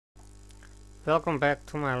Welcome back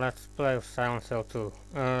to my Let's Play of Silent Hill 2.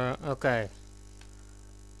 Okay.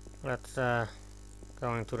 Let's go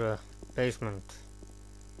into the basement.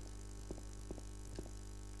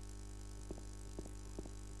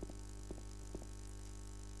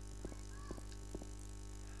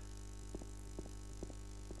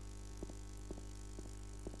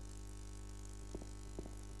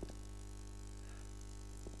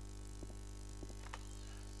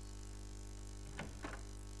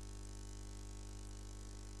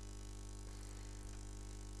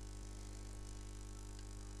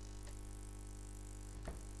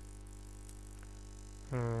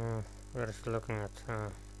 Where is he looking at?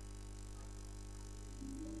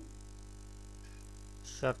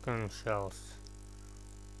 Shotgun shells.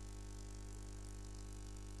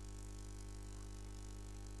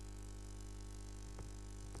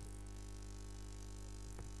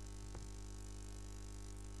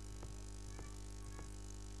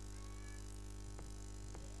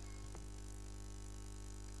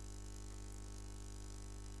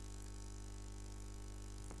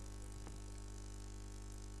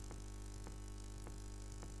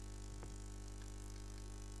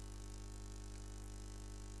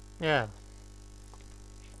 Yeah.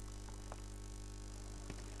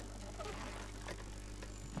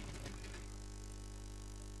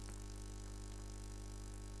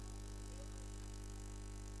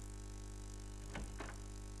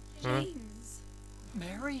 Hmm? James!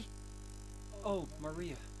 Mary? Oh,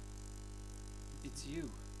 Maria. It's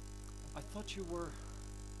you. I thought you were...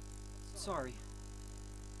 Sorry.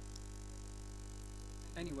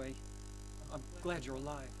 Anyway, I'm glad you're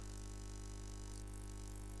alive.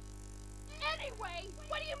 Anyway!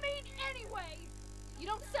 What do you mean, anyway? You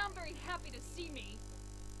don't sound very happy to see me.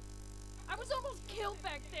 I was almost killed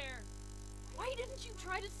back there. Why didn't you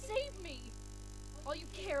try to save me? All you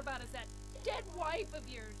care about is that dead wife of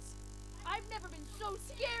yours. I've never been so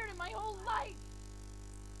scared in my whole life.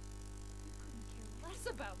 You couldn't care less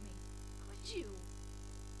about me, could you?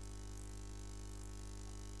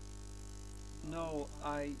 No,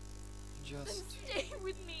 I... Then just... stay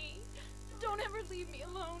with me. Don't ever leave me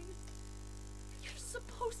alone. You're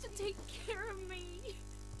supposed to take care of me.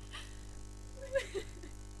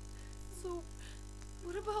 So,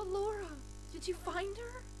 what about Laura? Did you find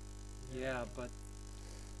her? Yeah, but...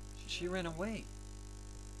 she ran away.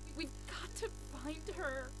 We've got to find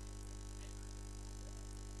her.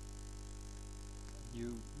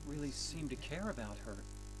 You really seem to care about her.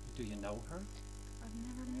 Do you know her? I've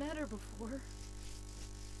never met her before.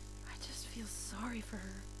 I just feel sorry for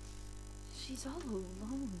her. She's all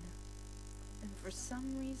alone. And for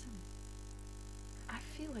some reason, I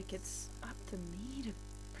feel like it's up to me to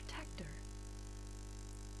protect her.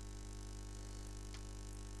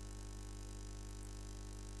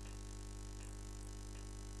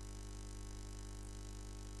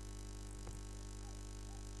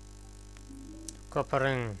 Copper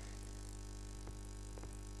ring.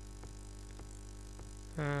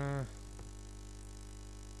 Uh,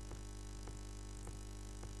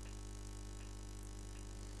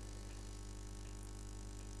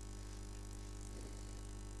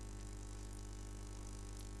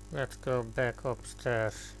 let's go back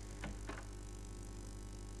upstairs.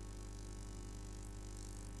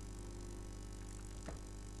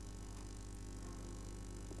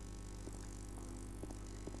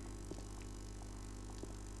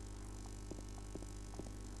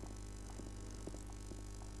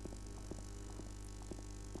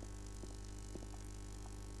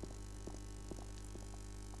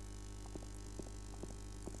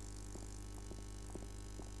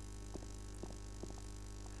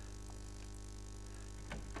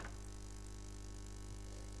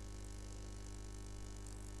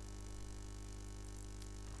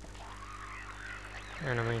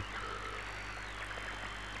 Enemy.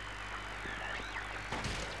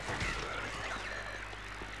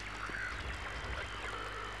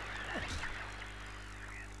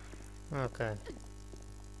 Okay.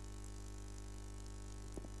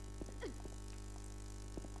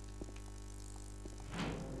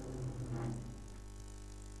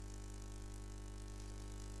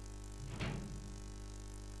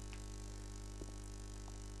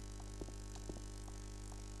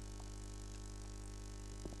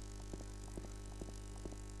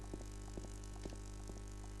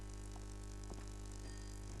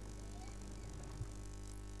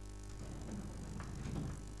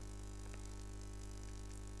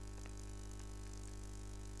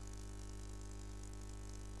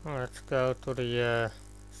 Let's go to the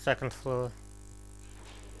second floor.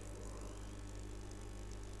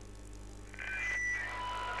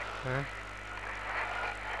 Huh?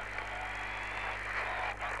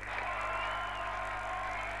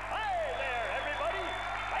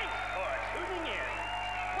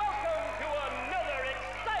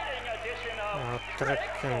 Trick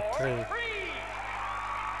and treat. Here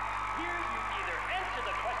you either answer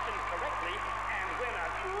the question correctly and win a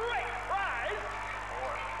great prize,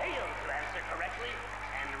 or fail to answer correctly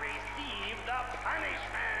and receive the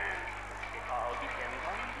punishment. It all depends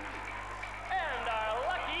on you. And our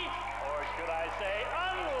lucky, or should I say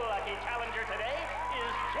unlucky challenger today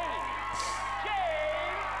is James.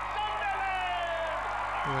 James Sunderland!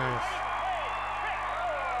 Nice. Trick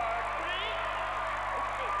or treat?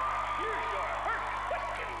 Okay, here's your first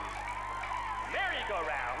question.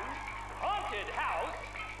 Merry-go-round, haunted house,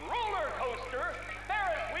 roller coaster,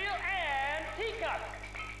 Ferris wheel, and teacup.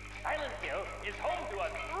 Silent Hill is home to a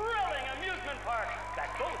thrilling amusement park that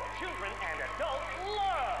both children and adults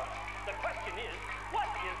love. The question is, what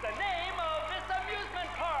is the name of this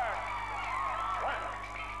amusement park? 1.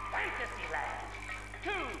 Fantasyland.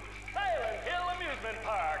 2. Silent Hill Amusement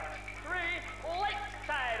Park. 3.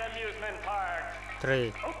 Lakeside Amusement Park. 3.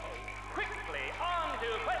 Okay, quickly on to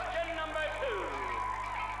question number 2.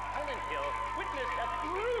 Silent Hill witnessed a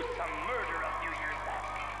gruesome murder a few years back.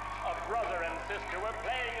 A brother and sister were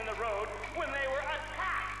playing in the road when they were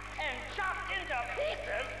attacked and chopped into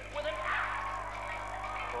pieces with an axe.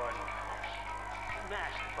 Torn flesh,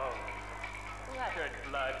 smashed bones, splattered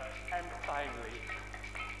blood, and finally,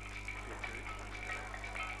 bitter.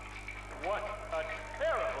 What a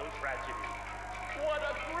terrible tragedy. What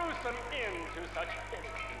a gruesome end to such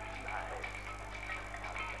innocent lives.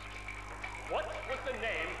 Now the question. What was the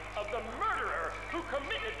name of the murderer who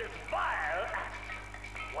committed this vile act?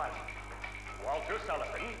 1. Walter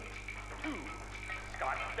Sullivan. 2.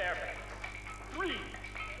 Scott Fairbanks. 3.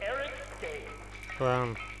 Eric Day.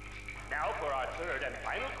 Wow. Now for our third and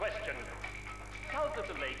final question. South of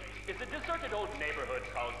the lake is a deserted old neighborhood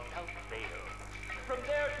called South Vale. From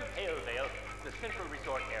there to Pale Vale, the central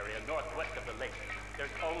resort area northwest of the lake,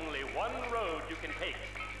 there's only one road you can take.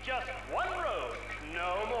 Just one road,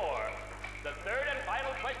 no more. The third and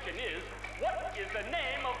final question is, what is the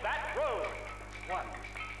name of that road? 1.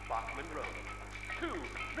 Bachman Road. 2.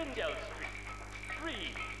 Rindell Street.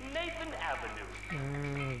 3. Nathan Avenue.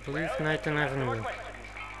 Believe Well, Nathan that's your Avenue. questions.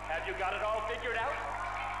 Have you got it all figured out?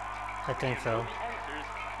 I think To know so. the answers,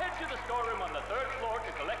 head to the storeroom on the 3rd floor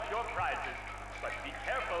to collect your prizes. But be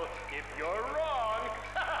careful if you're wrong.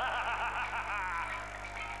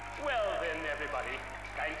 Well then, everybody,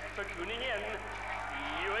 thanks for tuning in.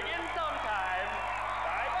 See you again sometime.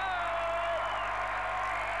 Bye-bye.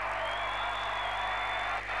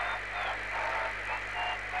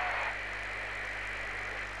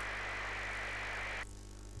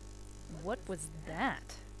 What was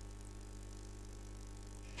that?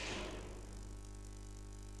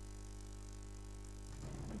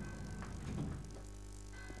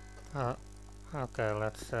 Okay,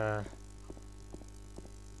 let's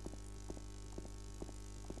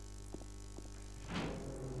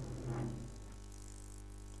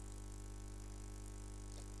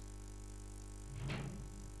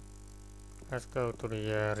go to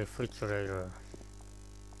the refrigerator.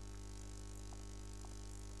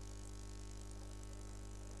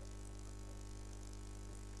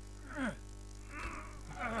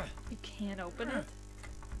 You can't open it?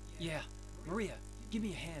 Yeah, Maria, give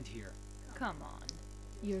me a hand here. Come on.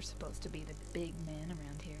 You're supposed to be the big man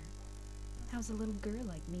around here. How's a little girl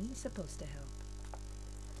like me supposed to help?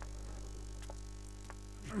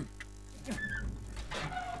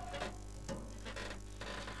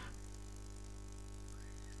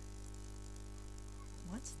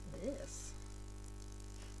 What's this?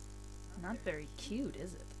 Not very cute,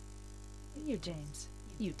 is it? Here, James.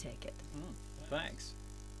 You take it. Thanks.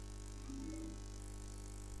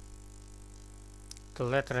 The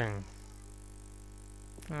lettering.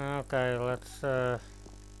 Okay, let's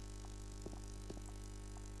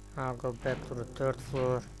I'll go back to the 3rd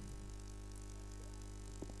floor.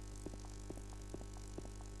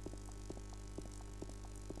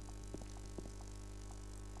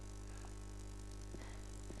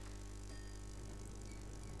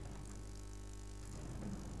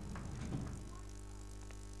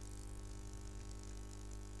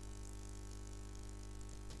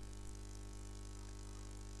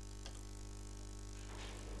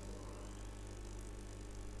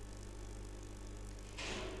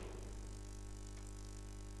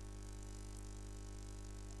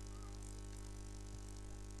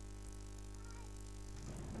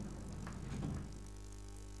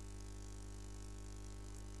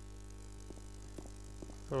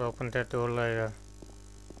 We'll open that door later.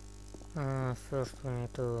 First we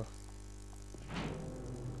need to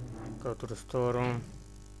go to the storeroom.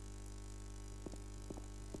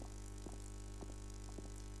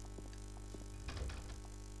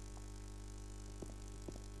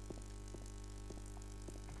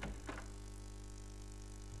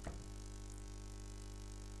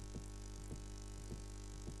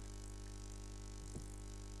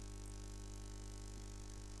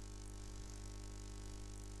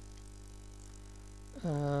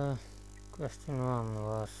 Question 1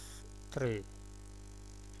 was 3.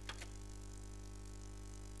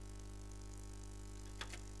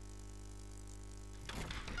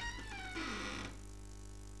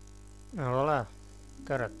 And voila,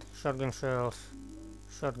 carrot, shotgun shells,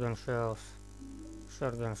 shotgun shells,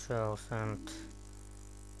 shotgun shells, and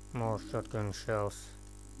more shotgun shells,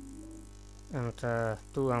 and 2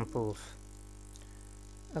 ampoules.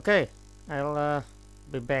 Okay, I'll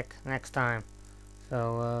be back next time,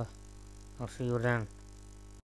 so I'll see you then.